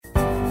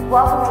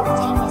Welcome to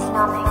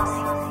Geniusnomics.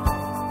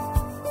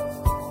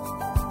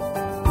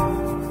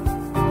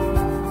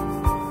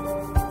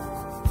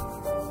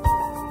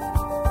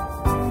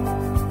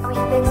 We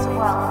fix the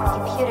world with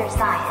computer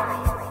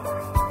science.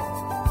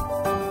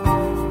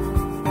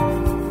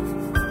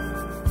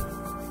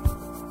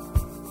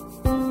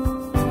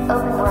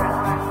 Open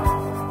world.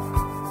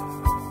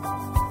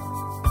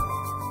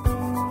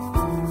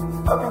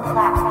 Open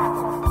platform.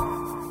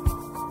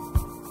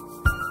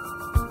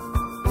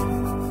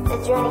 The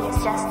journey is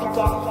just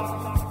beginning.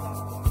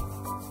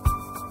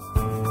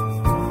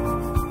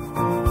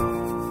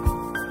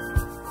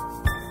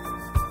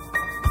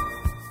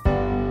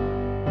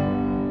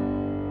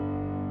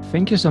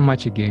 Thank you so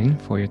much again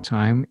for your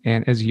time.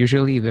 And as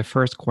usually, the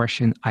first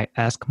question I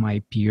ask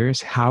my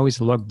peers, how is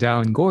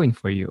lockdown going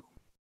for you?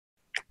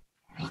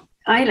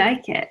 I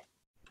like it.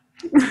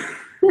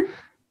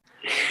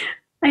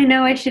 I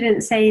know I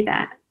shouldn't say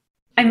that.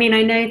 I mean,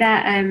 I know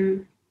that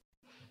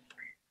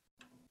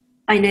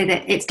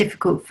it's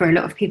difficult for a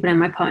lot of people and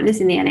my partners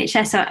in the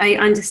NHS. So I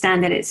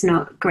understand that it's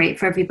not great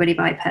for everybody,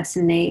 but I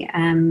personally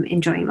am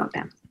enjoying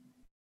lockdown.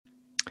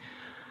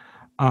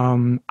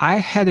 I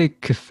had a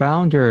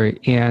co-founder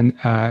and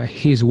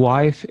his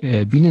wife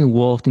been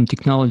involved in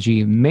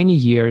technology many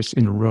years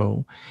in a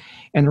row.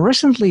 And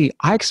recently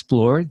I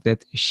explored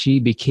that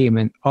she became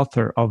an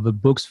author of the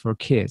books for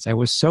kids. I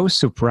was so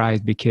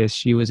surprised because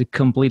she was a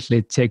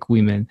completely tech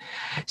woman.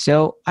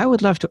 So I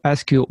would love to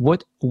ask you,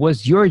 what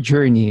was your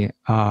journey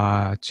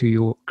to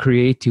your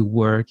creative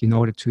work in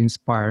order to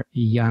inspire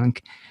young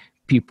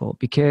people?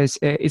 Because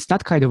it's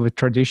not kind of a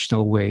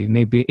traditional way.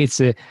 Maybe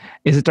it's a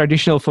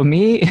traditional for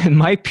me and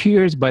my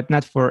peers, but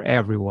not for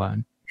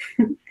everyone.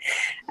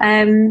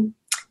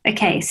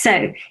 Okay,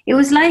 so it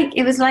was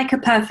like a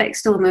perfect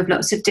storm of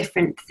lots of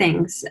different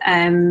things.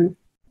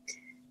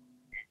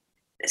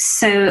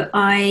 So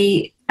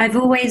I've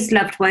always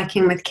loved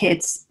working with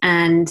kids,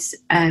 and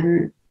I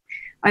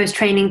was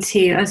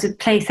a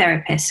play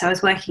therapist. So I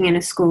was working in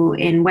a school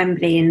in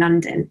Wembley in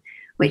London,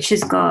 which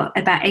has got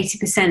about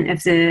 80%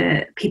 of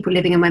the people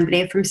living in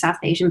Wembley are from South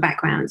Asian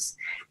backgrounds.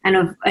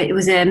 And it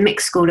was a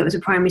mixed school. It was a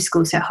primary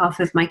school, so half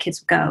of my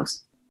kids were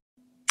girls.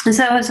 And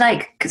so I was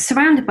like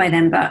surrounded by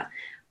them, but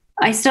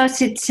I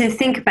started to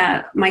think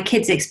about my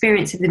kids'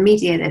 experience of the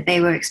media that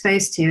they were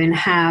exposed to, and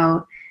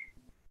how,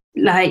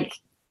 like,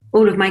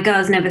 all of my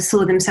girls never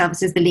saw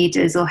themselves as the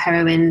leaders or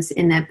heroines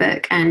in their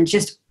book. And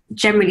just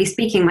generally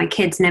speaking, my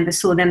kids never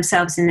saw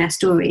themselves in their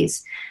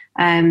stories.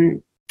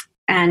 And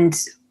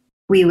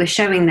we were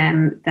showing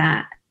them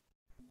that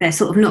they're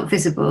sort of not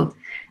visible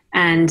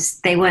and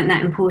they weren't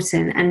that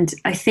important. And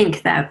I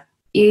think that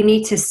you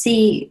need to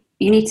see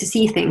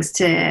things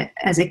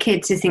as a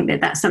kid to think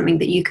that that's something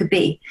that you could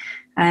be.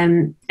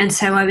 And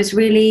so I was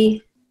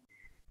really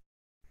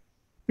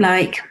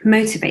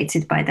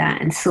motivated by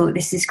that and thought,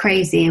 this is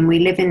crazy. And we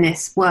live in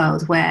this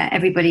world where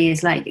everybody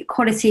is like,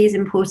 equality is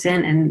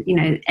important,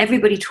 and,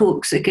 everybody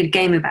talks a good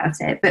game about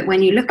it. But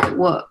when you look at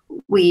what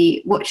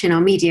we watch in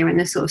our media and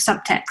the sort of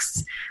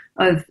subtexts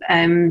of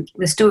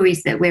the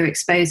stories that we're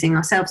exposing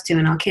ourselves to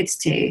and our kids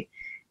to,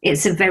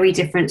 it's a very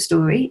different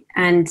story.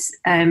 And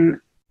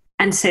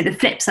so the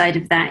flip side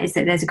of that is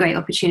that there's a great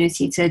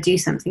opportunity to do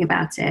something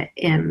about it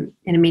in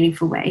a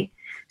meaningful way.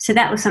 So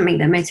that was something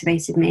that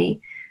motivated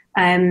me.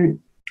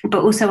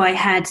 But also I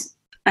had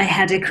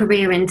a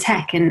career in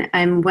tech,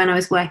 and when I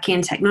was working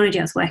in technology,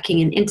 I was working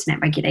in internet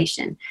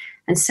regulation.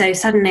 And so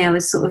suddenly I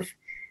was sort of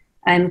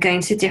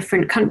going to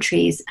different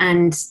countries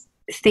and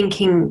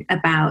thinking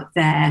about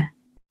their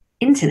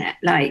internet,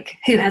 like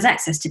who has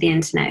access to the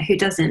internet, who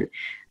doesn't,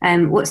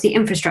 what's the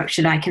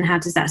infrastructure like, and how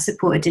does that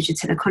support a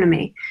digital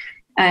economy?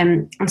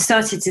 And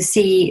started to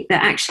see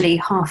that actually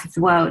half of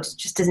the world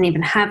just doesn't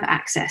even have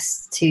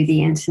access to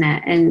the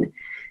internet. And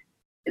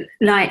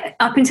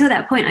up until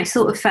that point, I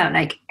sort of felt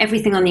like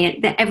everything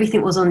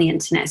was on the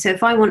internet. So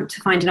if I want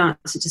to find an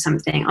answer to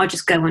something, I'll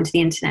just go onto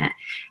the internet,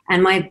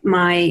 and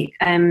my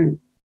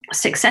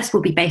success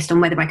will be based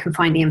on whether I can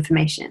find the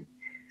information.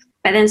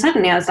 But then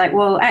suddenly I was like,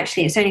 well,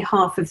 actually, it's only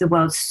half of the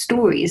world's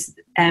stories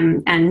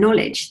and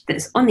knowledge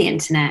that's on the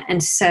internet.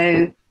 And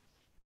so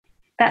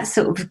that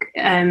sort of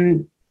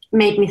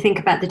made me think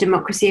about the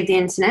democracy of the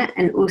internet,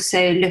 and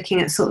also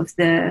looking at sort of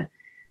the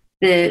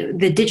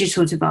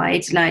digital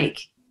divide,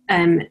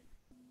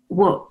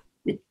 what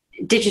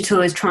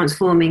digital is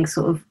transforming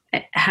sort of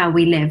how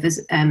we live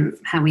And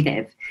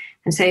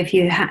so if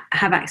you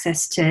have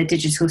access to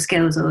digital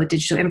skills or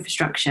digital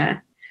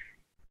infrastructure,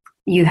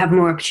 you have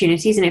more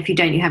opportunities, and if you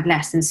don't, you have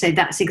less. And so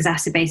that's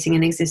exacerbating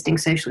an existing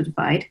social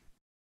divide.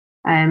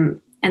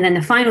 And then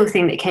the final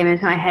thing that came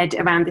into my head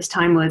around this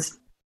time was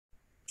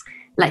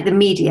like the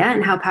media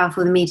and how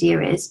powerful the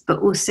media is. But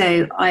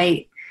also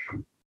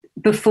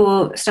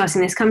before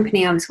starting this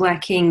company, I was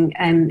working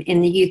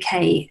in the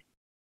UK.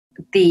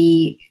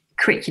 The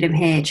curriculum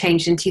here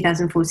changed in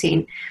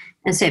 2014.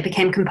 And so it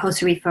became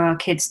compulsory for our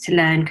kids to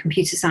learn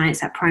computer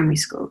science at primary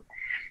school.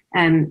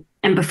 And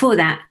before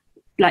that,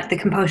 like the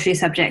compulsory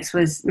subjects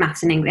was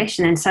maths and English,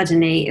 and then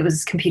suddenly it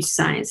was computer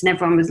science, and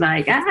everyone was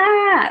like,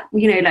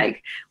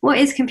 like, what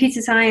is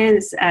computer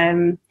science?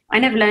 I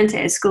never learned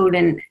it at school,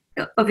 and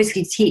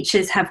obviously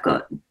teachers have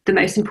got the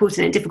most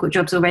important and difficult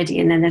jobs already,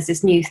 and then there's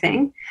this new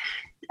thing.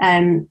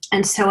 And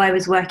so I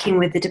was working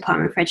with the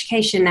Department for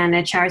Education and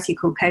a charity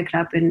called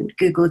CoClub and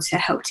Google to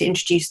help to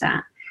introduce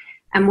that.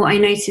 And what I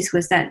noticed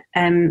was that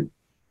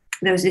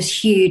there was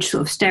this huge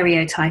sort of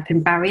stereotype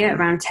and barrier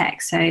around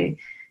tech. So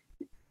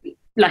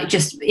like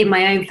just in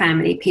my own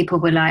family, people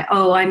were like,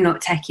 oh, I'm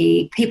not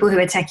techie. People who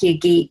are techie are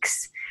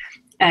geeks.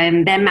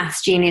 They're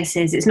maths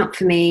geniuses. It's not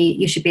for me.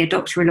 You should be a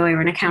doctor, a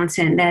lawyer, an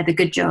accountant. They're the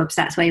good jobs.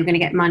 That's where you're going to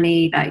get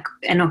money, like,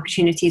 and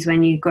opportunities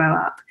when you grow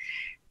up.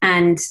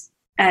 And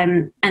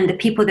the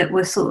people that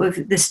were sort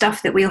of the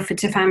stuff that we offered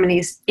to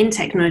families in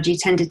technology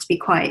tended to be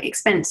quite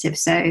expensive.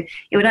 So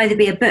it would either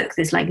be a book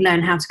that's like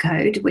Learn How to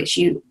Code, which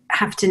you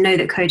have to know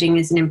that coding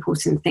is an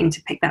important thing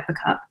to pick that book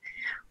up,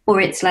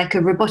 or it's like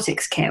a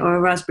robotics kit or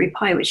a Raspberry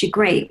Pi, which are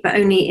great, but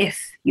only if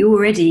you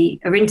already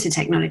are into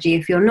technology.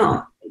 If you're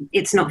not,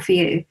 it's not for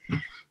you.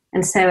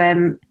 And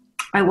so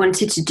I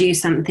wanted to do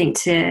something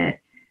to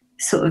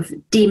sort of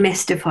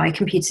demystify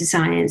computer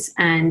science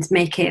and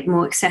make it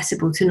more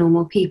accessible to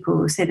normal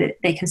people so that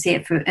they can see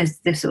it as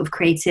the sort of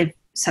creative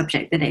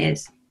subject that it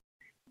is.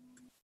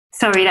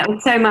 Sorry, that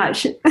was so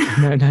much.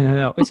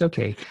 No, it's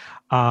okay.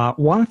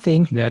 One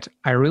thing that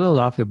I really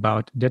love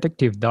about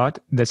Detective Dot,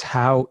 that's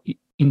how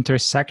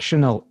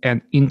intersectional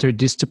and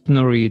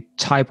interdisciplinary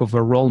type of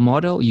a role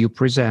model you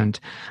present.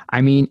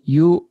 I mean,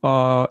 you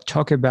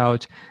talk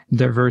about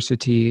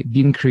diversity,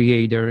 being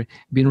creator,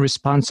 being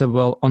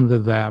responsible on the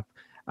web,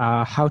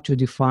 how to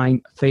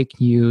define fake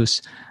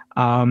news,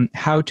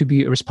 how to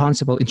be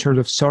responsible in terms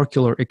of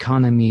circular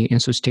economy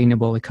and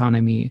sustainable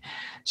economy.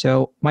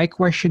 So my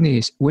question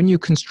is, when you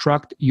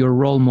construct your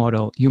role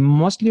model, you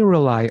mostly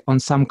rely on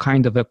some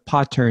kind of a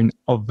pattern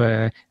of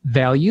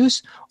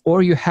values,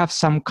 or you have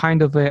some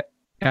kind of a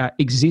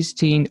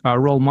existing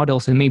role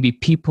models and maybe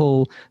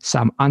people,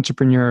 some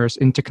entrepreneurs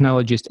and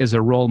technologists as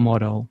a role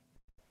model?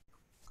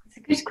 That's a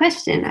good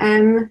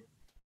question.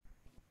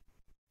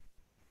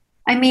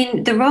 I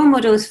mean, the role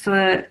models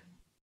for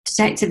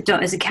Detective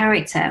Dot as a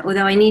character,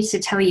 although I need to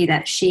tell you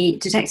that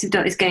Detective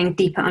Dot is going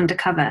deeper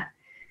undercover.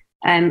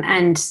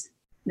 And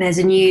there's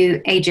a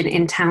new agent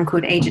in town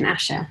called Agent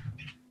Asher.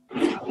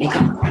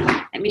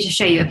 Let me just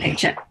show you a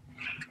picture.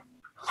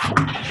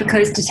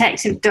 Because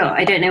Detective Dot,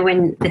 I don't know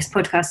when this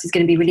podcast is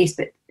going to be released,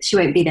 but she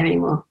won't be there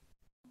anymore.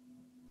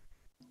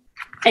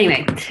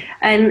 Anyway,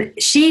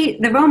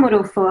 the role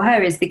model for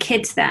her is the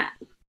kids that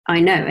I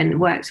know and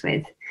worked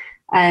with.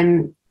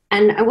 And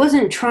I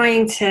wasn't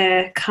trying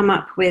to come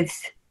up with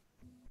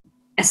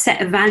a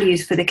set of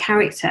values for the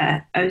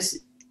character.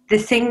 The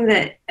thing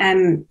that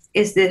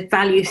is the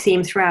value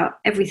theme throughout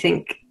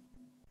everything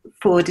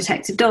for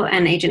Detective Dot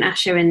and Agent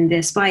Asher and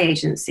the spy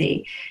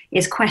agency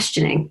is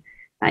questioning,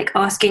 like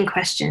asking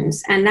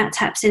questions. And that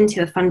taps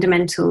into a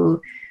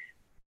fundamental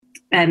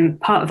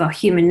part of our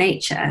human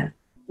nature,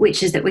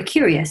 which is that we're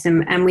curious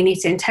and we need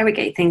to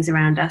interrogate things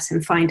around us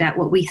and find out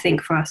what we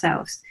think for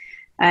ourselves.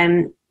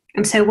 And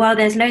so while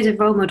there's loads of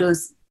role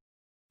models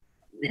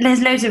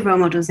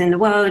in the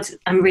world,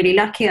 I'm really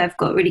lucky. I've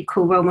got really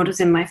cool role models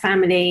in my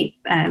family.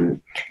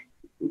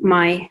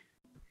 My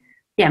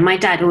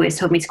dad always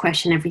told me to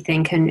question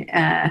everything.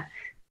 And,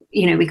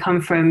 we come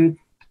from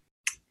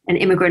an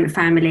immigrant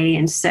family.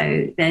 And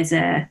so there's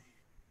a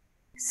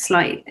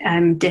slight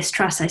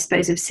distrust, I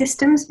suppose, of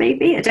systems,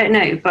 maybe. I don't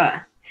know.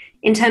 But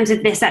in terms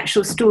of this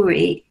actual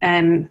story,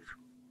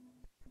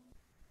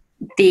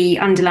 the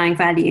underlying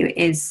value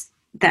is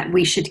that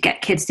we should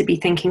get kids to be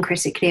thinking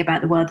critically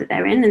about the world that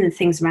they're in and the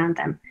things around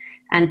them.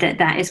 And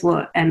that is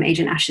what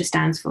Agent Asher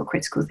stands for,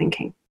 critical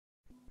thinking.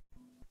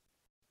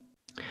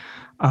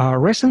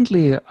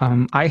 Recently,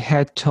 I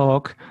had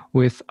talk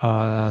with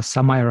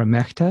Samaira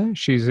Mehta.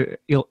 She's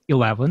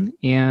 11,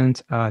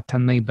 and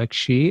Tanmay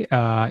Bakshi.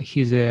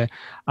 He's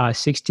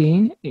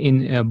 16.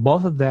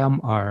 Both of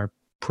them are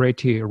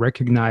pretty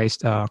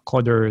recognized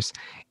coders,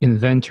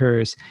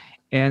 inventors.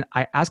 And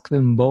I asked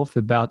them both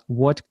about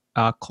what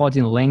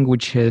coding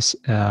languages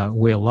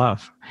we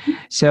love.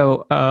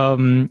 So,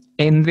 and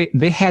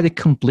they had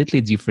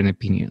completely different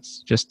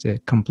opinions, just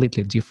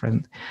completely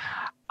different.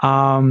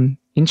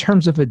 In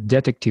terms of a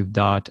Detective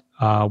Dot,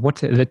 what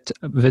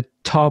the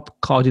top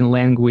coding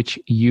language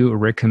you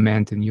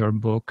recommend in your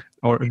book,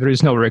 or there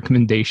is no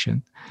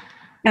recommendation?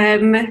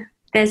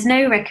 There's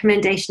no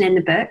recommendation in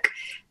the book.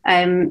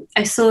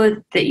 I saw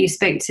that you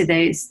spoke to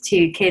those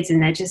two kids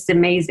and they're just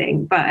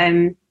amazing. But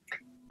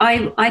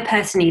I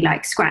personally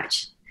like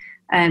Scratch.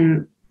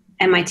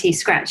 MIT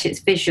Scratch, it's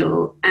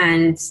visual,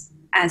 and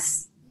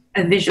as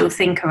a visual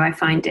thinker, I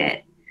find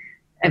it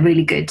a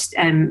really good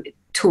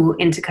tool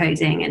into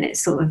coding, and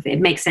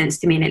it makes sense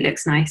to me and it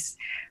looks nice.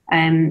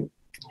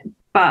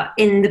 But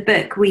in the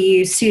book, we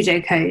use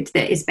pseudocode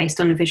that is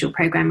based on a visual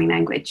programming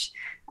language,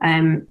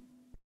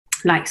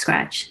 like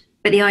Scratch.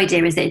 But the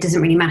idea is that it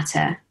doesn't really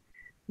matter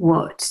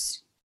what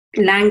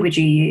language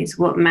you use.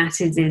 What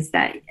matters is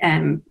that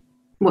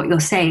what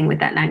you're saying with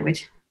that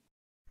language.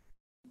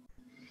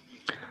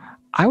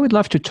 I would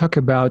love to talk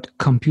about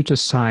computer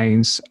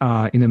science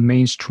in the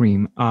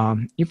mainstream.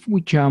 If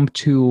we jump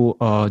to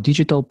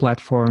digital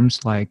platforms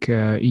like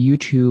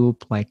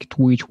YouTube, like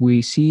Twitch,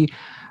 we see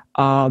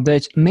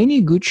that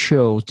many good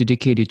shows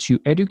dedicated to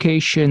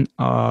education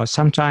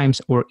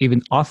sometimes or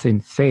even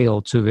often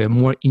fail to the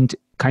more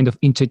kind of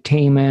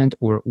entertainment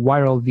or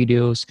viral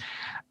videos.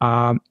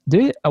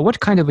 What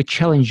kind of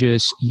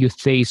challenges you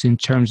face in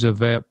terms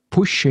of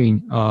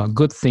pushing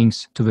good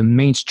things to the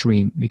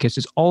mainstream? Because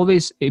it's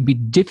always a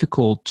bit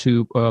difficult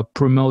to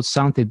promote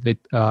something that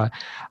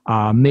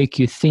make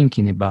you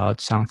thinking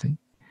about something.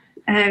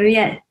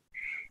 Yeah.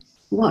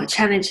 What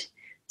challenge?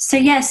 So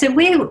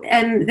we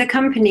the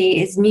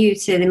company is new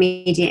to the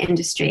media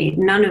industry.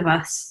 None of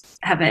us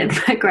have a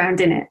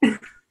background in it,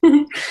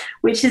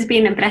 which has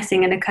been a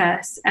blessing and a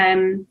curse.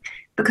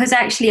 Because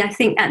actually, I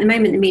think at the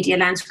moment the media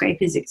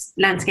landscape is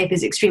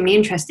extremely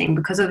interesting.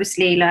 Because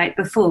obviously, like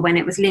before, when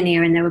it was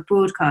linear and there were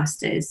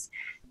broadcasters,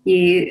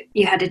 you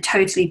had a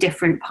totally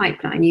different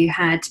pipeline. You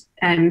had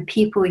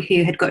people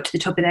who had got to the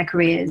top of their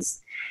careers,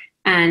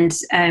 and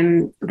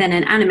then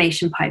an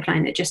animation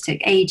pipeline that just took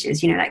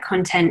ages. Like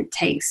content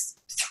takes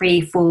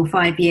 3, 4,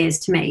 5 years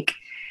to make.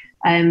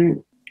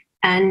 And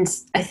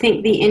I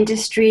think the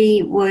industry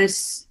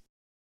is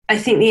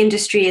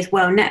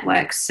well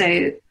networked,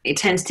 so it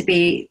tends to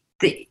be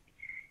that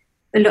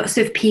lots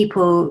of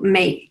people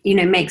make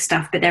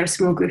stuff, but they're a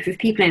small group of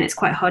people, and it's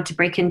quite hard to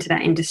break into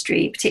that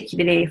industry,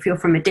 particularly if you're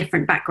from a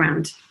different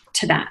background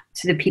to the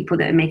people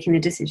that are making the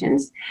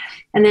decisions.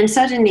 And then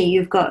suddenly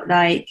you've got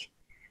like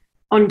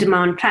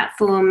on-demand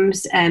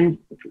platforms and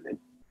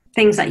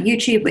things like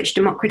YouTube, which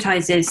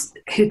democratizes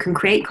who can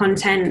create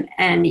content,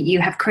 and you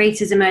have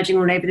creators emerging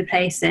all over the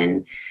place.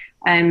 And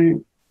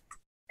I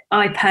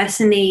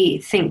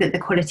personally think that the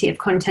quality of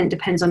content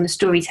depends on the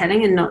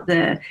storytelling and not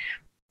the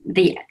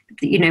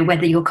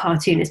whether your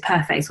cartoon is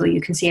perfect or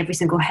you can see every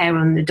single hair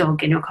on the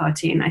dog in your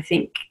cartoon. I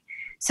think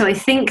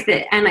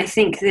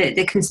that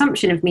the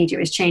consumption of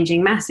media is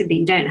changing massively.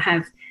 You don't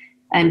have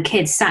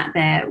kids sat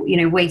there,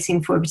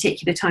 waiting for a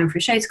particular time for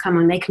a show to come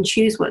on. They can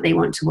choose what they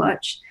want to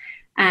watch.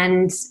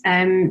 And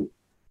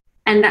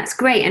that's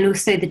great. And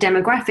also the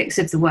demographics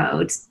of the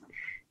world,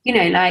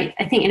 like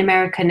I think in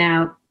America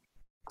now,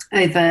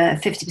 over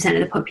 50% of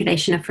the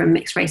population are from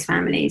mixed race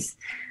families.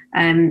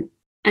 And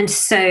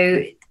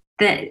so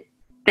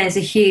there's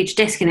a huge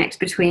disconnect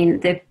between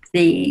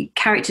the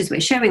characters we're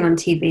showing on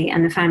TV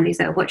and the families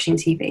that are watching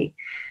TV.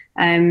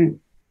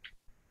 And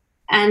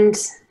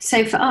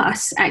so for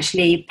us,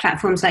 actually,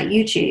 platforms like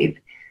YouTube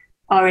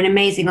are an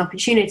amazing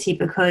opportunity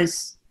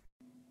because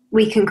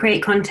we can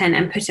create content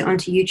and put it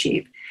onto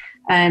YouTube.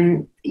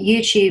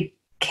 YouTube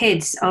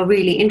kids are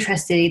really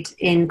interested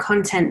in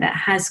content that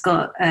has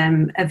got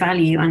a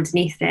value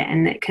underneath it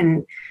and that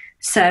can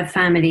serve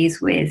families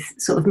with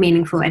sort of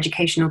meaningful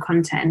educational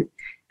content.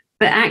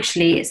 But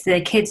actually, it's the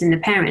kids and the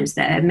parents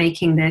that are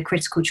making the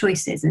critical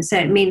choices. And so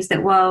it means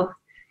that while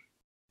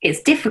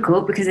it's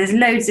difficult because there's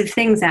loads of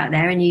things out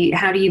there and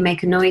how do you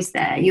make a noise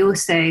there, you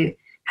also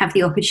have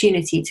the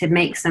opportunity to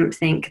make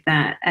something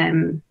that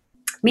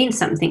means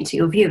something to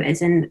your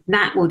viewers, and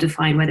that will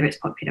define whether it's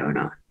popular or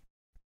not.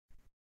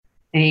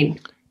 I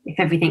mean, if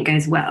everything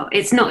goes well,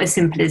 it's not as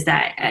simple as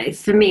that.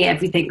 For me,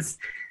 everything's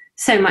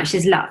so much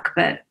is luck,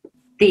 but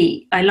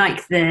I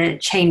like the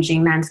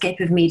changing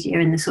landscape of media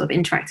and the sort of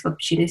interactive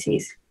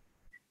opportunities.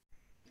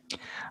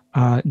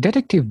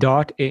 Detective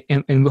Dot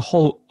and the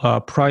whole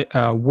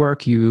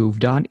work you've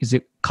done is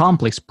a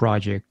complex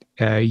project.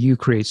 You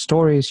create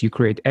stories, you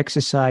create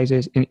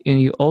exercises, and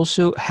you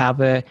also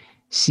have a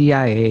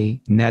CIA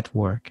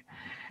network.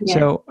 Yeah.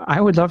 So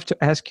I would love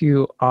to ask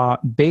you,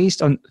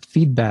 based on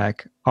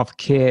feedback of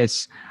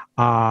kids,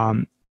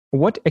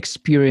 what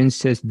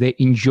experiences they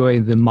enjoy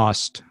the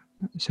most?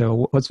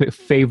 So what's your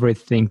favorite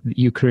thing that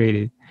you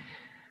created?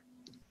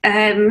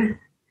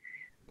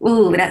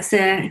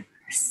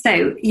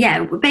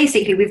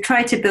 Basically we've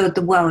tried to build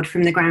the world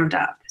from the ground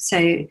up.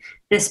 So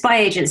the spy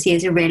agency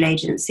is a real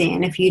agency,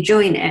 and if you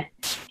join it,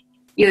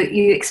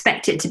 you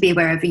expect it to be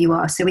wherever you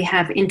are. So we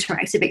have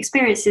interactive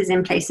experiences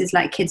in places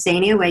like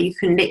Kidzania, where you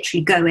can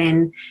literally go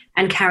in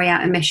and carry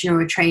out a mission or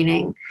a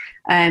training.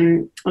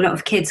 A lot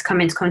of kids come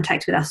into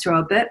contact with us through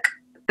our book.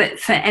 But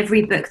for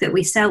every book that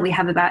we sell, we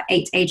have about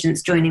 8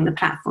 agents joining the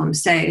platform.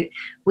 So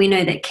we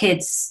know that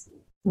kids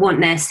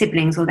want their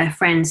siblings or their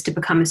friends to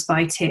become a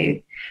spy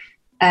too.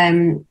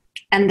 And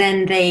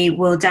then they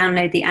will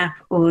download the app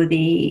or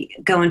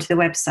go onto the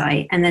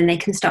website, and then they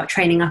can start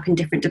training up in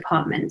different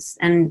departments.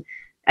 And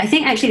I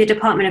think actually the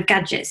Department of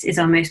Gadgets is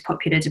our most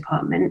popular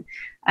department.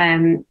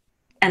 And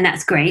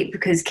that's great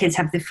because kids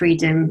have the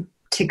freedom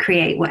to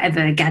create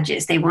whatever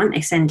gadgets they want.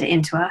 They send it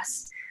into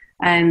us.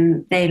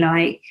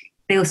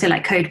 They also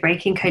like code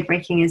breaking. Code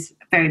breaking is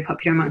very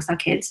popular amongst our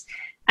kids.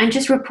 And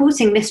just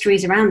reporting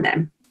mysteries around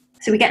them.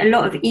 So we get a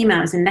lot of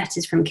emails and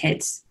letters from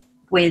kids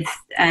with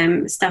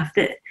stuff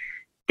that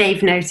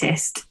they've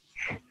noticed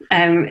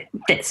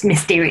that's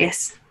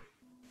mysterious.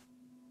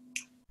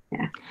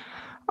 Yeah.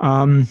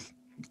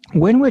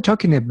 when we're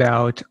talking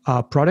about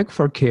a product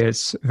for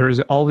kids, there's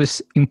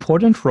always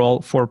important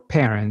role for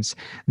parents.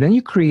 Then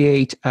you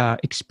create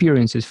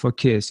experiences for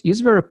kids.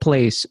 Is there a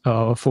place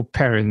for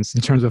parents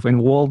in terms of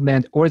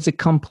involvement, or is it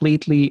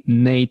completely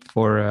made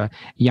for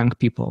young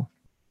people?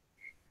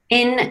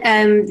 In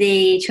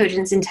the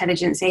Children's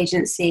Intelligence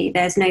Agency,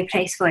 there's no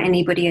place for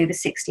anybody over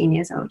 16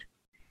 years old.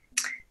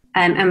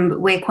 And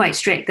we're quite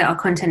strict that our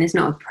content is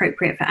not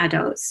appropriate for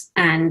adults,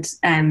 and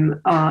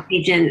our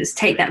agents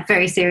take that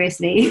very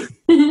seriously.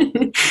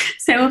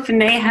 So often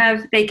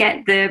they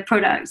get the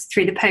products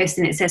through the post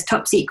and it says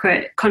top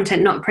secret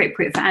content not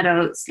appropriate for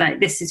adults, like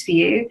this is for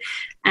you,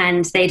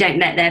 and they don't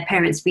let their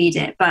parents read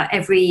it. But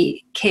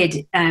every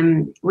kid,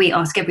 we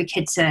ask every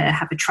kid to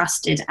have a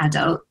trusted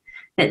adult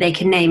that they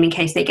can name in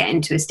case they get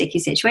into a sticky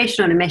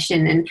situation on a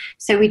mission. And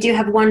so we do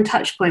have one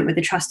touch point with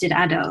a trusted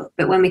adult,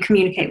 but when we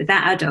communicate with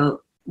that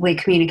adult, we're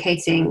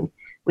communicating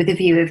with a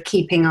view of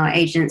keeping our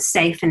agents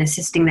safe and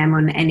assisting them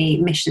on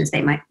any missions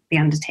they might be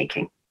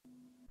undertaking.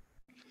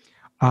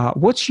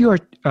 What's your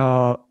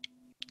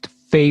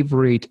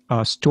favorite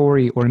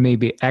story or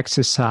maybe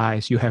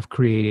exercise you have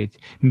created,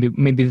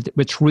 maybe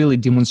which really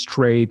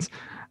demonstrates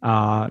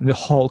the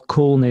whole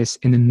coolness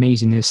and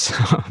amazingness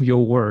of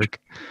your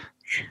work?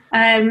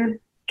 Can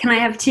I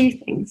have two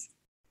things?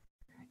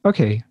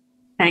 Okay.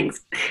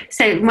 Thanks.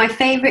 So my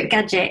favorite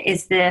gadget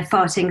is the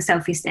farting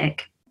selfie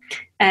stick.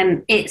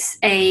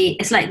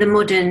 It's like the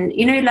modern,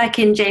 like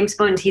in James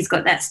Bond, he's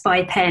got that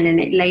spy pen and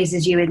it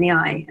lasers you in the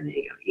eye and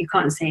you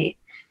can't see.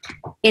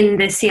 In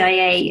the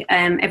CIA,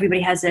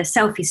 everybody has a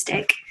selfie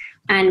stick,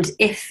 and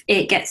if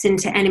it gets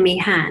into enemy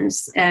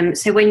hands,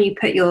 so when you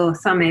put your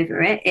thumb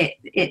over it,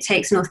 it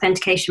takes an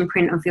authentication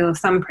print of your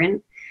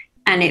thumbprint,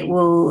 and it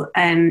will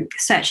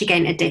search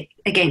against a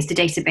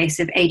database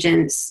of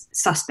agents,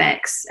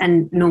 suspects,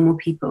 and normal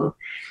people.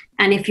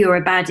 And if you're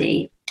a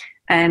baddie,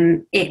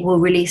 it will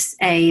release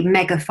a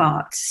mega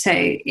fart. So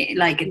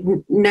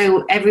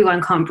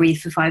everyone can't breathe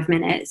for 5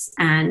 minutes,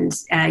 and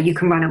you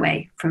can run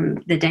away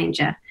from the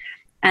danger.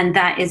 And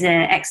that is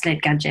an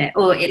excellent gadget.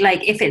 Or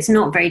if it's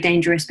not very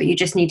dangerous, but you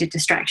just need a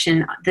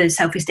distraction, the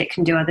selfie stick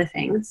can do other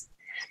things.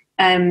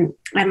 And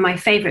my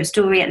favorite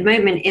story at the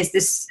moment is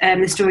this,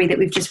 the story that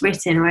we've just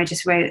written, or I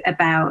just wrote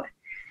about.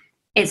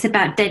 It's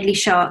about deadly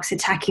sharks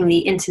attacking the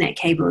internet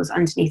cables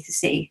underneath the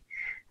sea.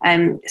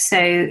 It's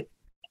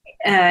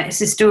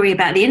a story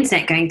about the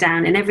internet going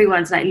down, and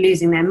everyone's like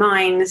losing their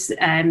minds.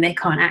 They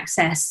can't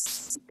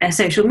access their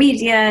social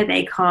media.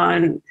 They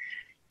can't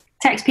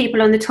text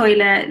people on the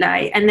toilet.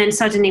 And then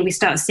suddenly we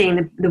start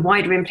seeing the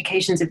wider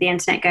implications of the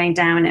internet going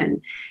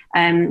down,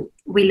 and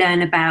we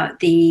learn about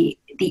the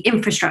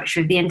infrastructure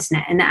of the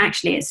internet, and that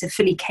actually it's a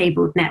fully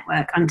cabled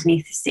network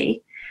underneath the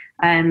sea.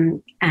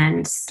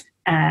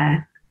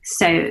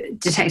 So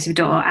Detective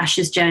Dr.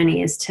 Ash's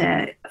journey is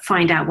to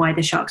find out why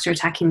the sharks are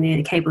attacking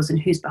the cables and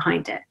who's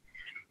behind it,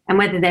 and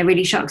whether they're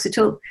really sharks at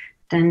all.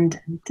 Dun,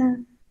 dun,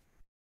 dun.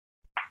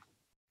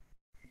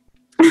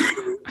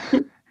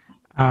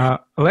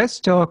 Let's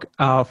talk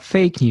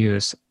fake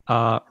news.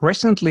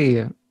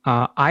 Recently,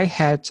 I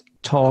had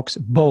talks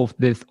both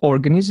with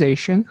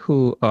organizations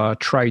who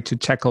try to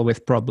tackle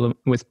with problem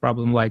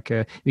like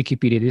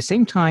Wikipedia. At the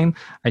same time,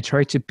 I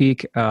try to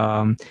pick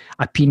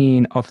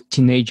opinion of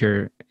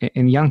teenager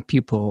and young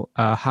people,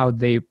 how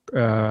they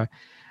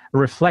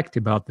reflect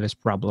about this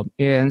problem.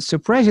 And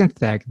surprising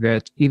fact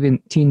that even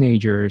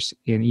teenagers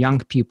and young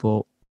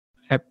people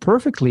are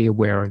perfectly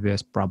aware of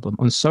this problem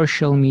on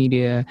social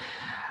media,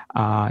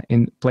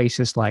 in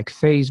places like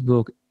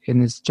Facebook,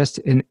 and it's just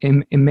an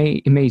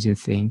amazing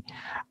thing.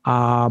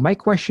 My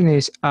question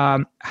is,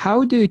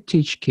 how do you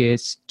teach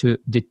kids to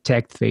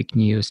detect fake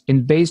news?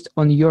 And based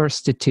on your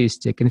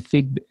statistic and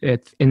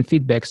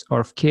feedbacks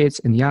of kids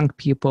and young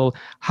people,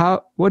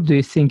 what do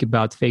you think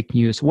about fake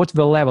news? What's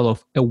the level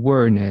of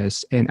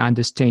awareness and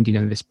understanding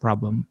of this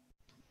problem?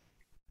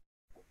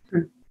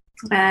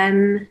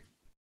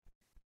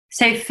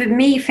 So for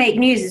me, fake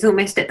news is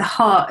almost at the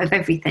heart of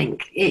everything.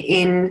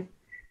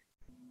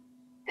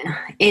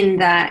 In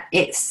that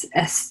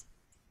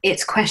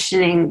it's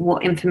questioning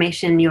what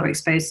information you're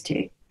exposed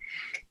to,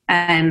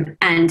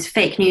 and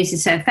fake news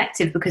is so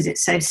effective because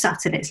it's so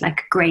subtle. It's like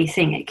a grey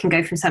thing. It can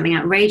go from something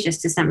outrageous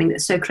to something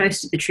that's so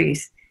close to the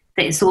truth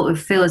that it sort of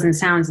feels and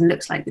sounds and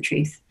looks like the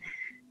truth.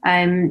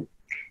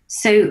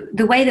 So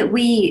the way that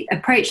we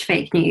approach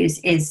fake news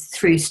is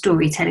through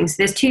storytelling. So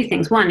there's two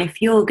things. One,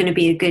 if you're going to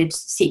be a good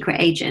secret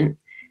agent,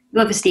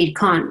 you obviously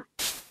can't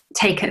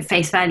take at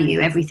face value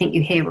everything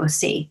you hear or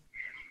see.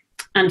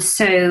 And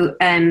so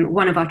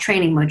one of our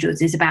training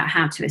modules is about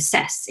how to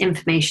assess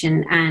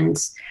information. And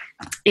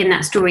in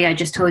that story I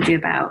just told you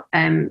about,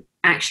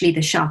 actually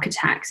the shark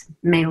attacks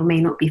may or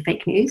may not be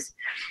fake news.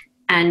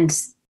 And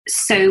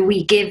so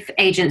we give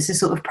agents a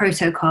sort of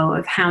protocol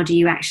of how do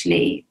you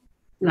actually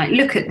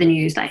look at the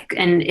news,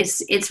 and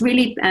it's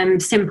really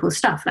simple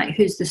stuff, like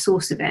who's the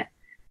source of it?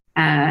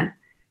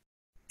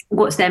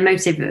 What's their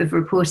motive of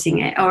reporting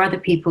it? Are other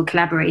people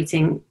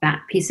collaborating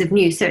that piece of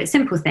news? So it's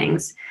simple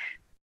things.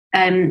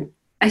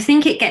 I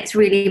think it gets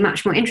really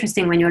much more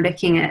interesting when you're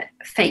looking at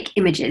fake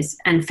images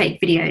and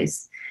fake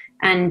videos.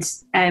 And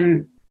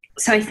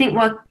so I think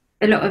what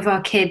a lot of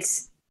our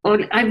kids, or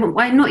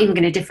I'm not even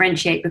going to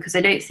differentiate because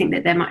I don't think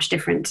that they're much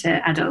different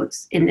to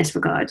adults in this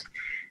regard.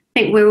 I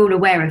think we're all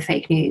aware of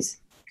fake news,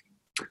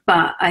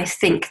 but I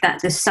think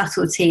that the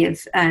subtlety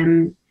of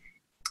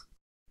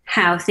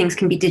how things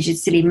can be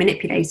digitally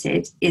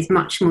manipulated is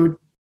much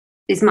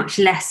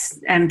less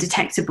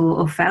detectable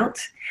or felt.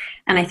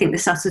 And I think the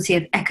subtlety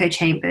of echo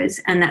chambers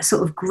and that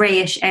sort of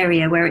greyish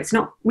area where it's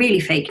not really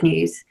fake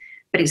news,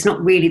 but it's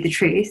not really the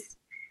truth,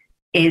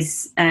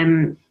 is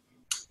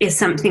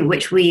something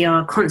which we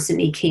are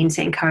constantly keen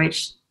to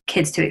encourage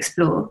kids to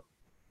explore,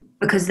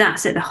 because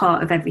that's at the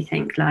heart of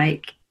everything,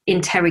 like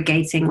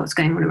interrogating what's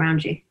going on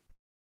around you.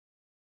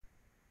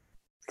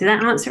 Did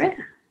that answer it?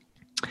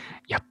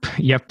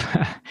 Yep.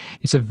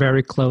 It's a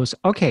very close.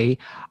 Okay.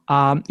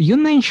 You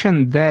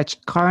mentioned that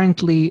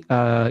currently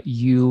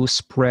you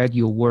spread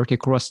your work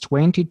across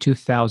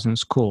 22,000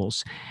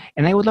 schools.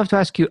 And I would love to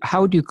ask you,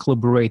 how do you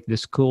collaborate the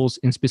schools,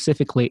 and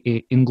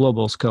specifically in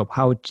global scope?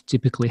 How it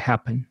typically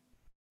happen?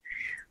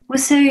 Well,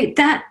 so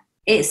that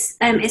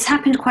it's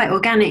happened quite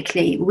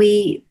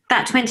organically.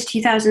 That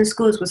 22,000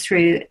 schools was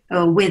through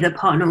with a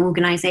partner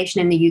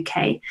organisation in the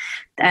UK,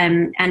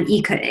 and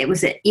it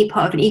was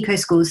part of an eco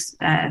schools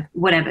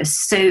whatever.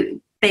 So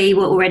they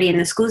were already in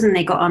the schools and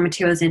they got our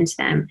materials into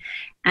them.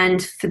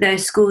 And for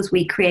those schools,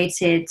 we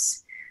created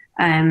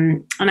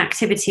an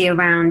activity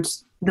around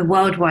the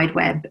World Wide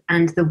Web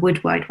and the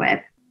Wood Wide Web.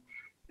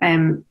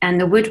 And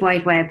the Wood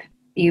Wide Web,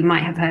 you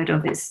might have heard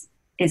of,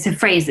 it's a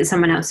phrase that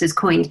someone else has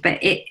coined, but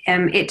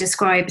it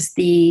describes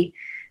the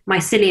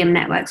mycelium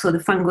networks, or the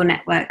fungal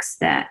networks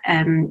that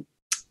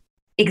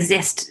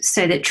exist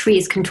so that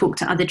trees can talk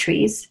to other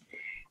trees.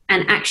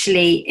 And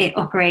actually it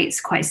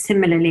operates quite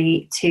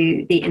similarly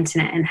to the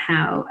internet and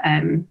how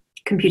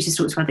computers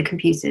talk to other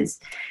computers.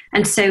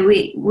 And so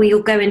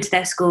we'll go into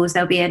their schools,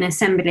 there'll be an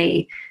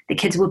assembly, the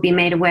kids will be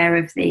made aware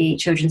of the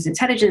Children's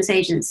Intelligence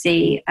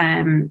Agency,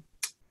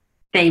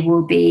 they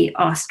will be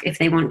asked if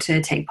they want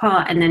to take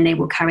part, and then they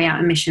will carry out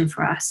a mission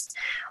for us.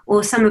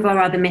 Or some of our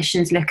other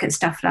missions look at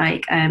stuff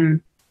like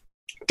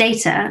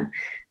data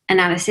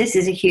analysis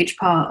is a huge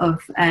part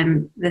of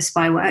the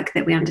spy work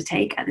that we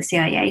undertake at the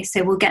CIA.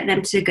 So we'll get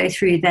them to go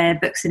through their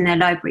books in their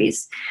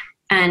libraries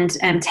and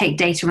take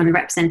data on the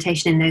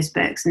representation in those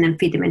books and then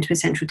feed them into a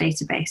central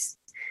database.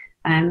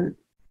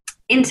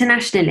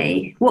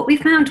 Internationally, what we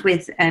found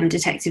with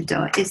Detective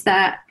Dot is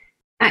that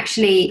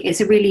actually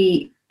it's a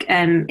really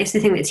it's the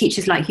thing that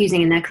teachers like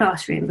using in their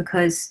classroom,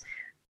 because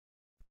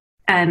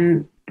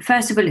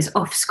first of all, it's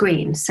off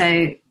screen.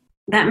 So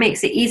that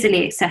makes it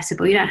easily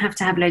accessible. You don't have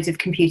to have loads of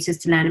computers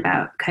to learn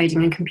about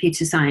coding and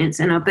computer science.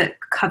 And our book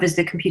covers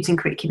the computing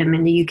curriculum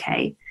in the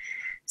UK.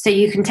 So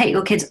you can take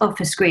your kids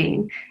off a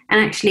screen, and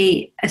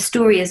actually a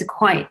story is a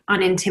quite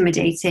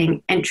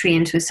unintimidating entry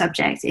into a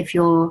subject. If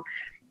you're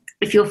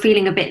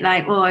feeling a bit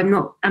like, oh,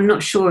 I'm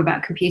not sure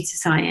about computer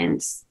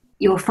science,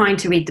 you're fine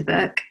to read the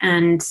book,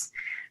 and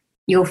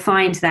you'll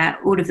find that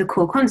all of the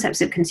core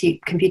concepts of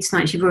computer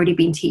science you've already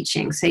been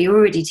teaching. So you're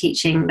already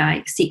teaching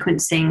like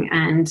sequencing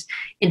and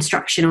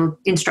instruction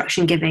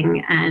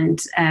giving, and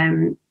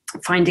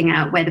finding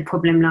out where the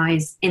problem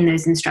lies in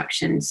those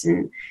instructions.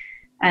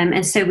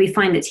 And so we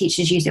find that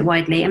teachers use it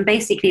widely, and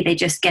basically they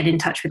just get in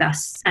touch with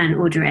us and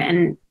order it.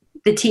 And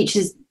the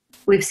teachers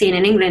we've seen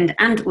in England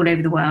and all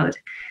over the world,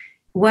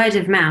 word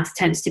of mouth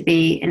tends to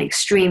be an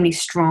extremely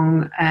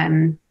strong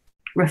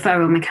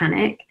referral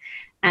mechanic.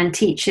 And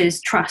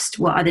teachers trust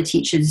what other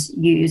teachers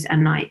use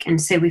and like. And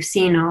so we've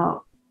seen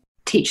our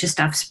teacher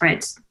stuff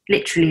spread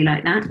literally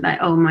like that, like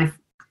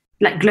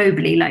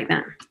globally like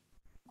that,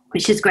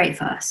 which is great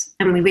for us.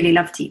 And we really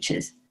love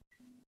teachers.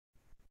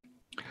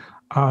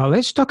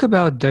 Let's talk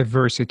about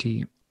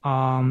diversity.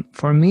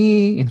 For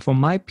me and for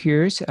my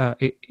peers,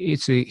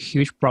 it's a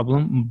huge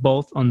problem,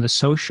 both on the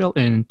social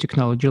and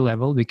technology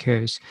level,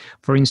 because,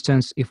 for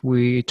instance, if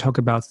we talk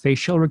about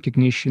facial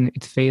recognition,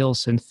 it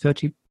fails in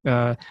 30%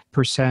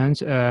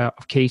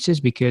 of cases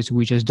because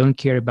we just don't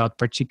care about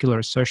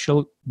particular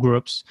social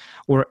groups.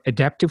 Or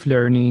adaptive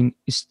learning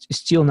is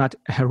still not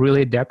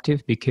really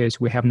adaptive because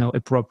we have no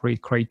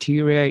appropriate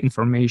criteria,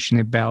 information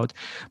about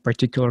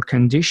particular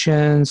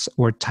conditions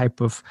or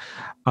type of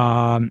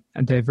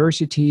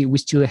diversity. We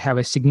still have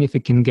a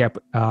significant gap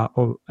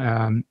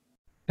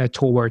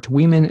toward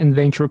women in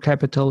venture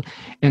capital,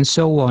 and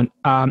so on.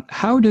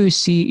 How do you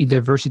see a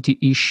diversity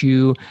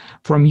issue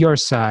from your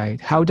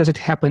side? How does it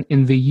happen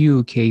in the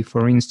UK,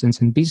 for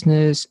instance, in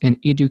business and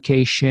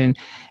education?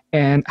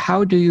 And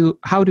how do you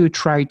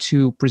try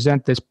to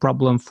present this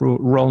problem through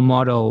role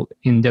model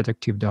in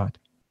Detective Dot?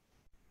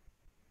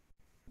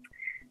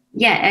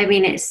 Yeah, I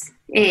mean it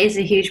is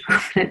a huge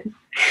problem,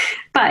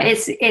 but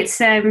it's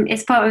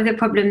part of the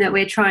problem that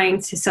we're trying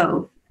to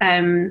solve.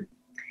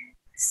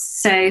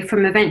 So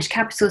from a venture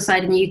capital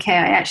side in the UK,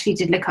 I actually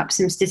did look up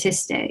some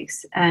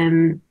statistics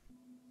about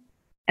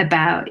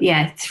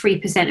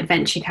 3% of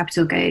venture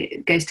capital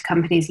goes to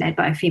companies led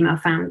by a female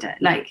founder.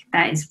 Like,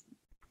 that is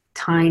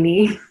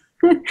tiny.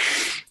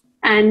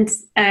 And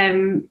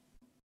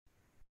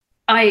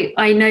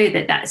I know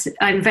that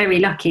I'm very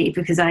lucky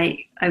because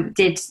I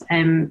did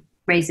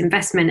raise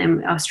investment,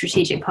 and our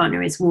strategic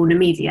partner is Warner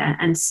Media.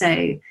 And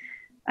so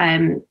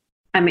I'm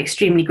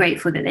extremely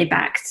grateful that they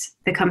backed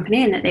the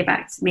company and that they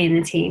backed me and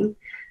the team.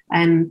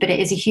 But it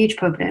is a huge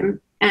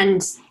problem.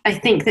 And I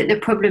think that the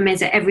problem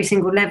is at every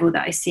single level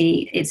that I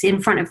see, it's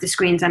in front of the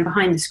screens and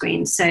behind the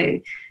screens. So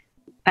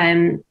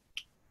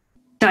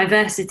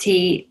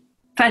diversity,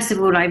 first of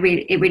all,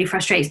 it really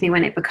frustrates me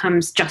when it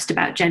becomes just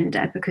about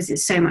gender, because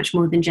it's so much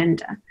more than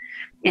gender.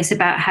 It's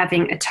about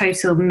having a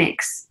total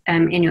mix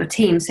in your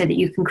team so that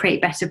you can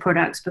create better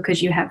products,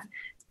 because you have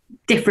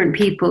different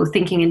people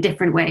thinking in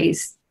different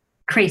ways,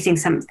 creating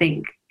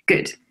something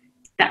good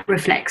that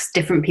reflects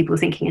different people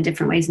thinking in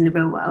different ways in the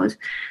real world.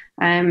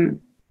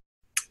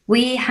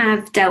 We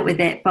have dealt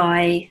with it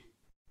by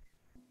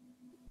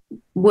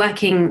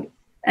working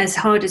as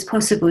hard as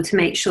possible to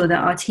make sure that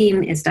our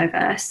team is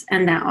diverse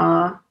and that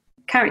our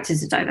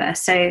characters are diverse.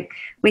 So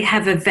we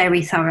have a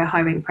very thorough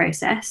hiring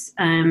process.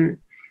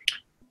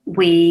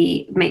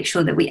 We make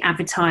sure that we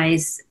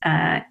advertise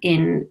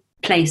in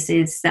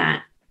places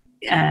that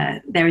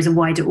there is a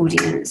wider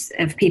audience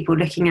of people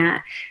looking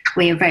at.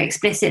 We are very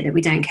explicit that we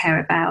don't care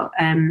about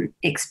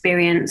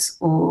experience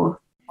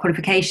or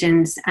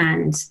qualifications,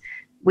 and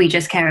we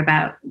just care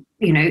about,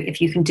 if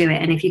you can do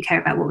it and if you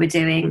care about what we're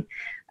doing.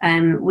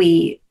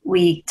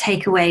 We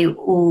take away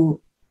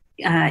all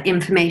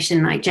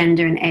information like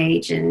gender and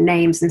age and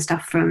names and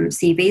stuff from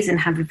CVs and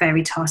have a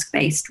very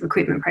task-based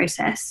recruitment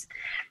process.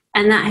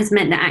 And that has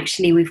meant that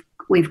actually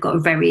we've got a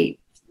very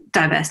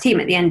diverse team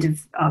at the end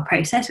of our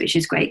process, which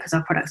is great because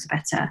our products are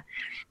better.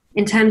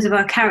 In terms of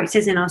our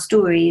characters in our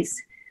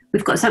stories,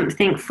 we've got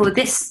something for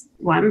this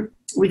one.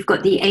 We've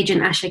got the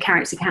Agent Asher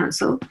Character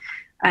Council.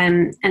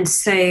 And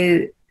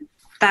so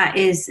that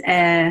is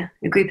a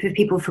group of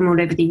people from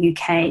all over the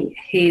UK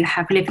who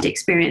have lived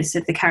experience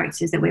of the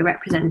characters that we're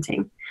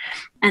representing.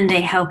 And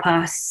they help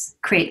us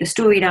create the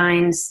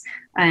storylines,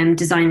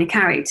 design the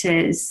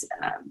characters,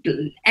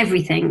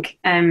 everything.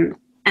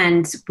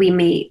 And we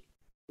meet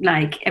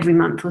like every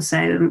month or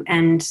so.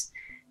 And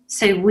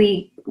so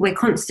we're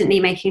constantly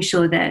making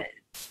sure that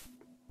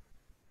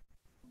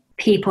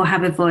people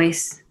have a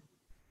voice,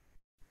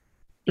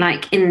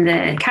 like in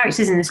the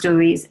characters in the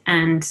stories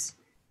and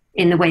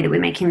in the way that we're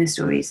making the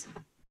stories.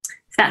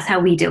 So that's how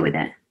we deal with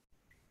it.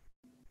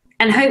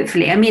 And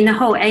hopefully, the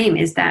whole aim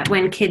is that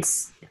when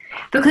kids,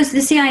 because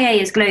the CIA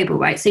is global,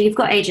 right? So you've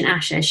got Agent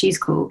Asher, she's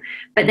cool,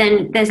 but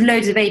then there's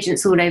loads of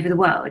agents all over the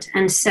world.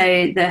 And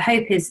so the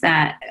hope is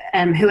that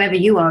whoever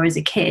you are as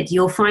a kid,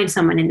 you'll find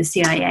someone in the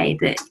CIA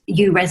that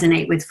you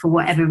resonate with for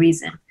whatever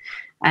reason.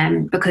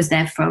 Because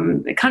they're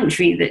from a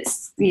country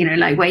that's,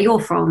 like where you're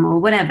from or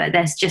whatever,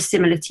 they're just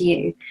similar to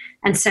you.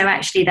 And so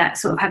actually that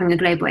sort of having a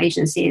global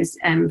agency is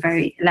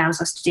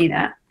allows us to do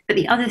that. But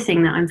the other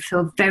thing that I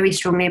feel very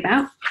strongly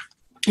about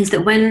is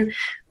that when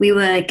we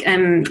were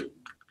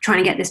trying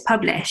to get this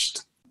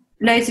published,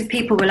 loads of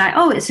people were like,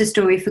 oh, it's a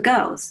story for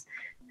girls.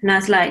 And I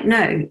was like,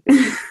 no.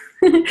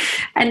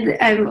 And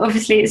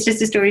obviously it's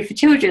just a story for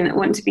children that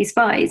want to be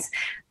spies.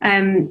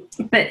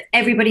 But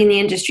everybody in the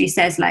industry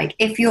says, like,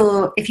 if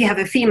you have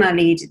a female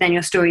lead, then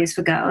your story is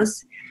for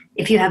girls.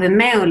 If you have a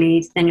male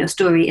lead, then your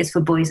story is for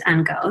boys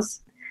and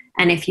girls.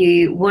 And if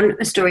you want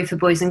a story for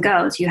boys and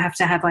girls, you have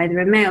to have either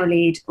a male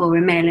lead or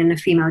a male and a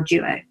female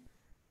duo.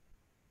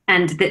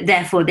 And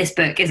therefore this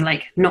book is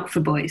like not for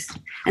boys.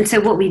 And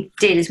so what we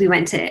did is we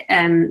went to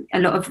a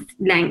lot of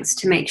lengths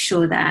to make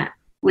sure that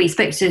we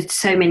spoke to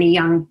so many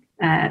young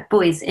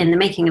boys in the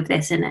making of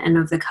this and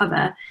of the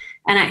cover.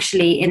 And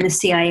actually in the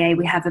CIA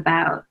we have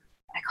about,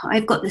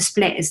 I've got the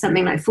split, it's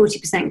something like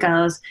 40%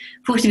 girls,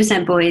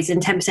 40% boys,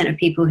 and 10% of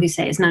people who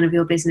say it's none of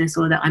your business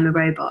or that I'm a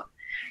robot.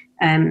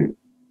 And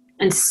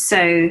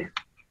so,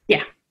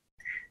 yeah,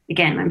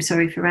 again, I'm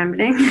sorry for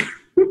rambling.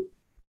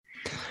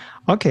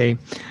 Okay.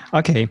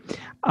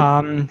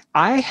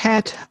 I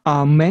had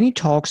many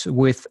talks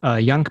with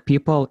young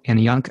people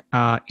and young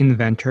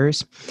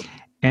inventors.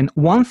 And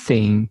one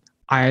thing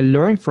I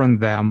learned from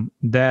them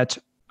that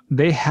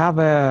they have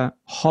a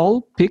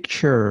whole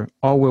picture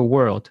of the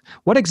world.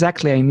 What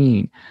exactly I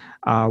mean?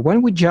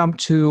 When we jump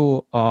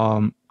to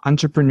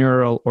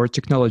entrepreneurial or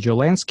technology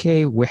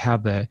landscape, we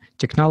have the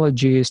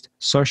technologists,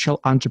 social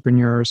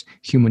entrepreneurs,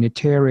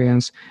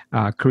 humanitarians,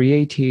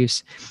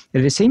 creatives.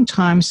 At the same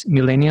time,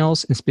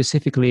 millennials and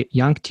specifically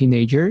young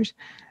teenagers,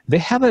 they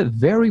have a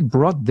very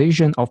broad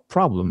vision of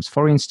problems.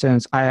 For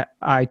instance,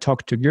 I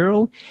talked to a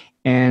girl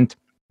and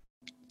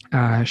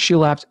she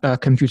loved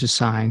computer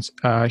science.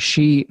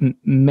 She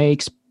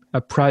makes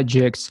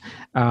projects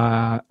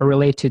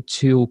related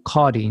to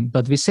coding, but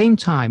at the same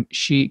time,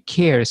 she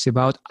cares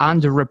about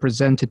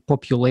underrepresented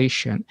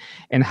population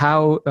and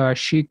how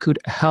she could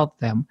help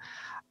them.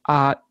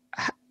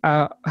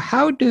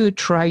 How do you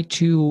try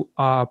to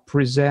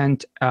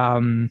present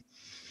a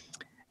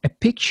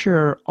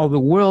picture of the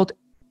world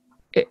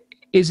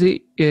is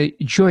a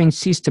joint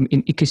system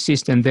in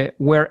ecosystem that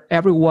where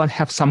everyone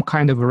have some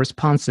kind of a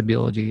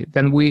responsibility.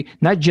 Then we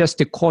not just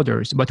the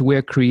coders, but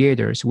we're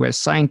creators, we're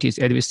scientists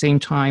at the same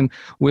time.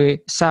 We're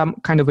some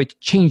kind of a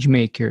change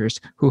makers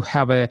who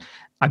have a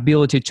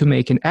ability to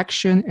make an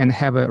action and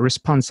have a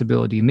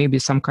responsibility. Maybe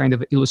some kind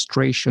of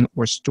illustration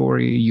or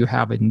story you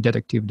have in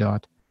Detective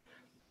Dot.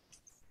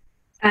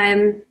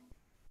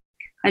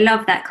 I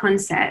love that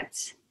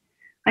concept.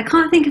 I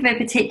can't think of a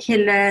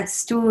particular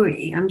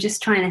story. I'm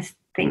just trying to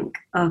think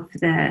of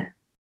the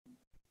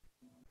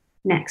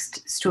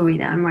next story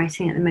that I'm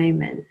writing at the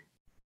moment,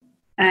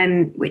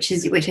 which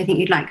I think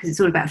you'd like because it's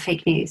all about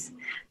fake news.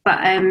 But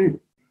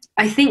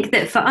I think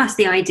that for us,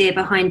 the idea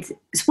behind,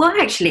 well,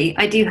 actually,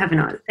 I do have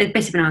a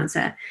bit of an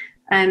answer.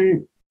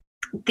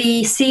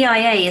 The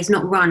CIA is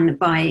not run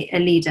by a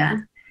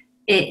leader.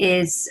 It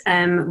is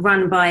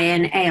run by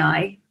an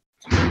AI.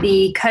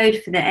 The code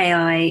for the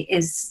AI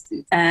is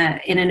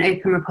in an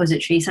open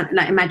repository, something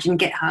like imagine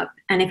GitHub.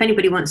 And if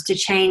anybody wants to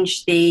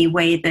change the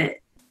way that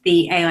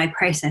the AI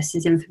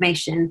processes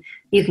information,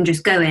 you can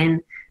just go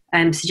in,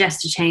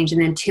 suggest a change,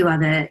 and then 2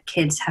 other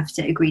kids have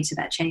to agree to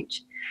that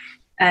change.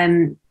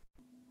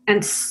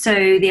 And so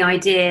the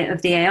idea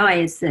of the AI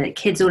is that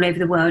kids all over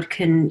the world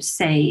can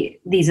say,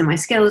 these are my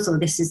skills, or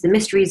this is the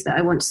mysteries that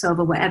I want to solve,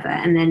 or whatever.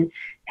 And then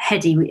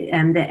Hedy,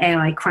 the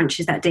AI,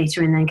 crunches that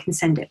data and then can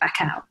send it back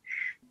out.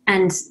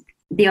 And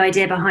the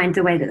idea behind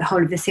the way that the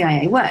whole of the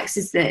CIA works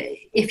is that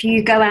if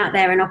you go out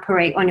there and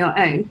operate on your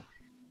own,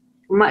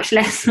 much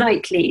less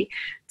likely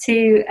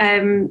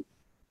to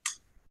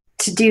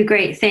do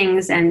great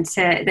things, and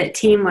that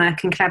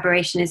teamwork and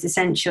collaboration is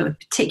essential,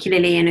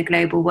 particularly in a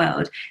global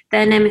world.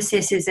 Their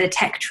nemesis is a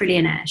tech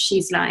trillionaire.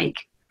 She's like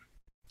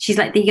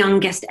the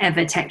youngest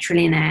ever tech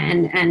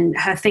trillionaire, and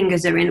her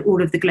fingers are in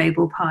all of the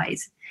global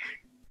pies.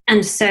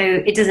 And so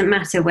it doesn't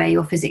matter where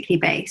you're physically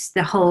based.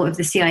 The whole of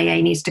the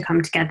CIA needs to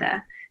come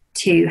together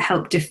to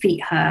help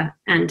defeat her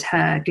and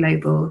her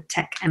global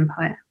tech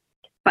empire.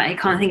 But I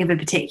can't think of a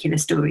particular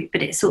story,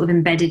 but it's sort of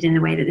embedded in the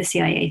way that the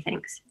CIA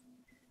thinks.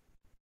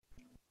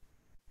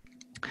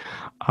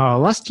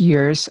 Last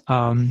years,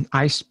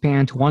 I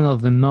spent one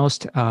of the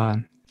most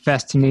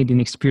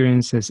fascinating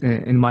experiences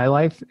in my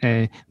life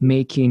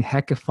making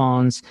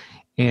hackathons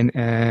in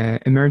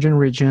emerging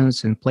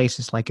regions in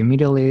places like the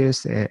Middle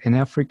East, in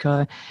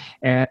Africa.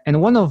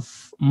 And one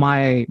of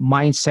my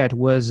mindset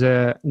was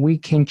we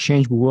can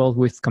change the world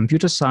with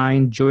computer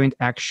science, joint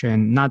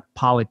action, not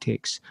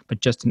politics, but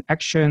just an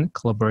action,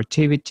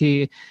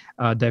 collaborativity,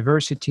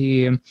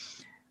 diversity.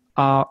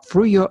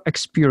 Through your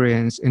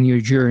experience and your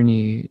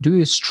journey, do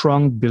you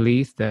strong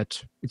believe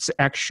that it's an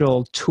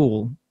actual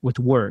tool which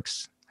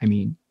works? I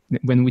mean,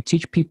 when we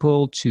teach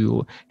people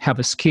to have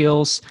a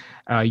skills,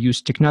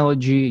 use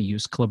technology,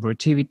 use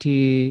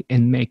collaborativity,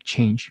 and make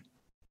change?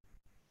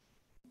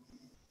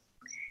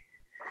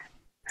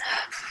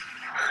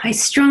 I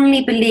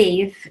strongly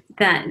believe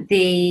that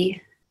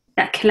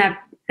that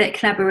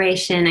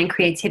collaboration and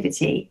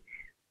creativity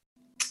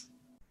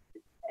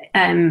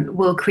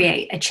will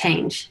create a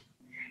change.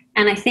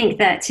 And I think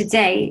that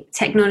today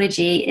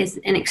technology is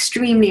an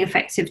extremely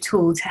effective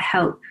tool to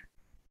help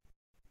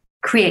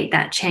create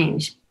that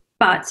change.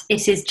 But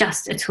it is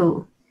just a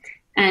tool.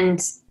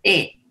 And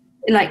it,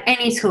 like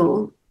any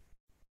tool,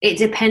 it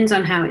depends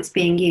on how it's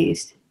being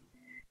used.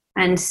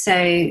 And so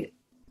I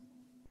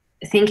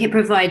think it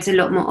provides a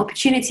lot more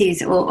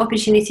opportunities, or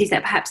opportunities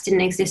that perhaps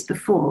didn't exist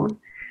before,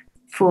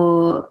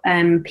 for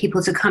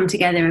people to come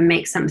together and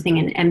make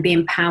something and be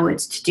empowered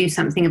to do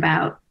something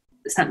about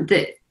something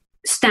that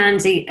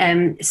stands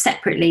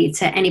separately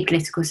to any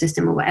political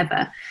system or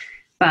whatever.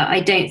 But I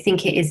don't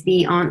think it is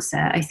the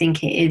answer. I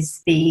think it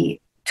is the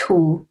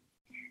tool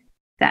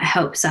that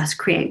helps us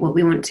create what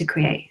we want to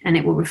create, and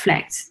it will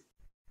reflect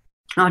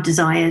our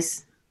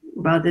desires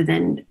rather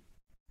than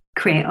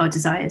create our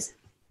desires.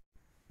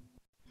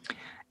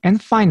 And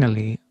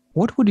finally,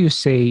 what would you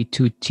say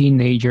to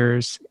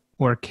teenagers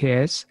or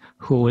kids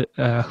who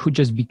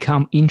just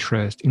become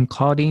interested in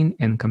coding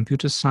and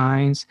computer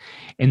science,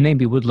 and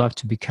maybe would love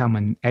to become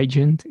an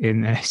agent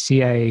in a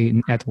CIA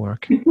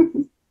network?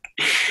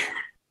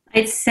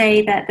 I'd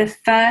say that the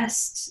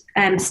first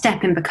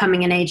step in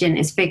becoming an agent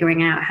is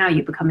figuring out how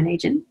you become an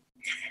agent.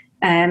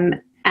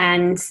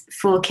 And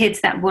for kids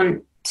that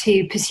want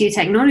to pursue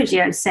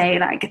technology, I'd say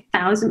like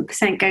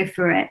 1,000% go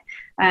for it.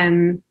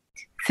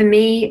 For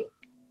me,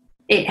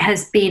 it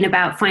has been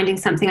about finding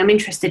something I'm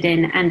interested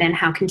in, and then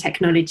how can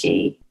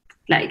technology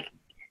make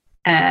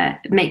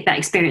that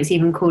experience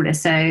even cooler.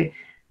 So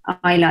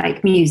I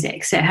like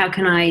music. So how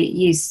can I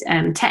use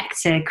tech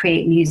to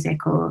create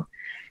music, or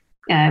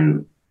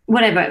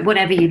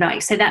whatever you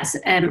like. So that's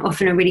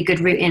often a really good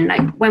route in.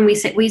 Like when we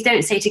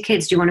don't say to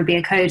kids, do you want to be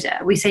a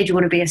coder? We say, do you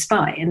want to be a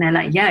spy? And they're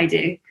like, yeah, I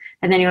do.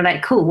 And then you're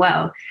like, cool,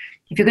 well,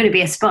 if you're going to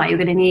be a spy, you're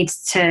going to need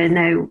to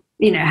know,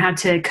 how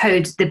to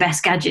code the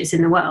best gadgets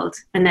in the world.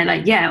 And they're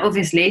like, yeah,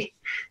 obviously.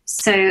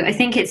 So I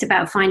think it's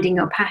about finding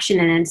your passion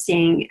and then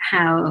seeing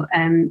how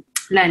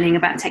learning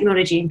about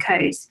technology and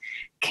codes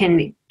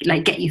can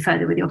get you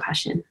further with your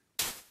passion.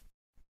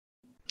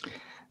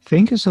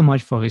 Thank you so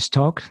much for this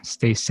talk.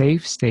 Stay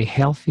safe, stay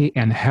healthy,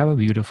 and have a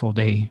beautiful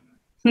day.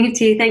 You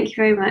too. Thank you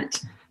very much.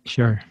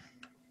 Sure.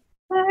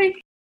 Bye.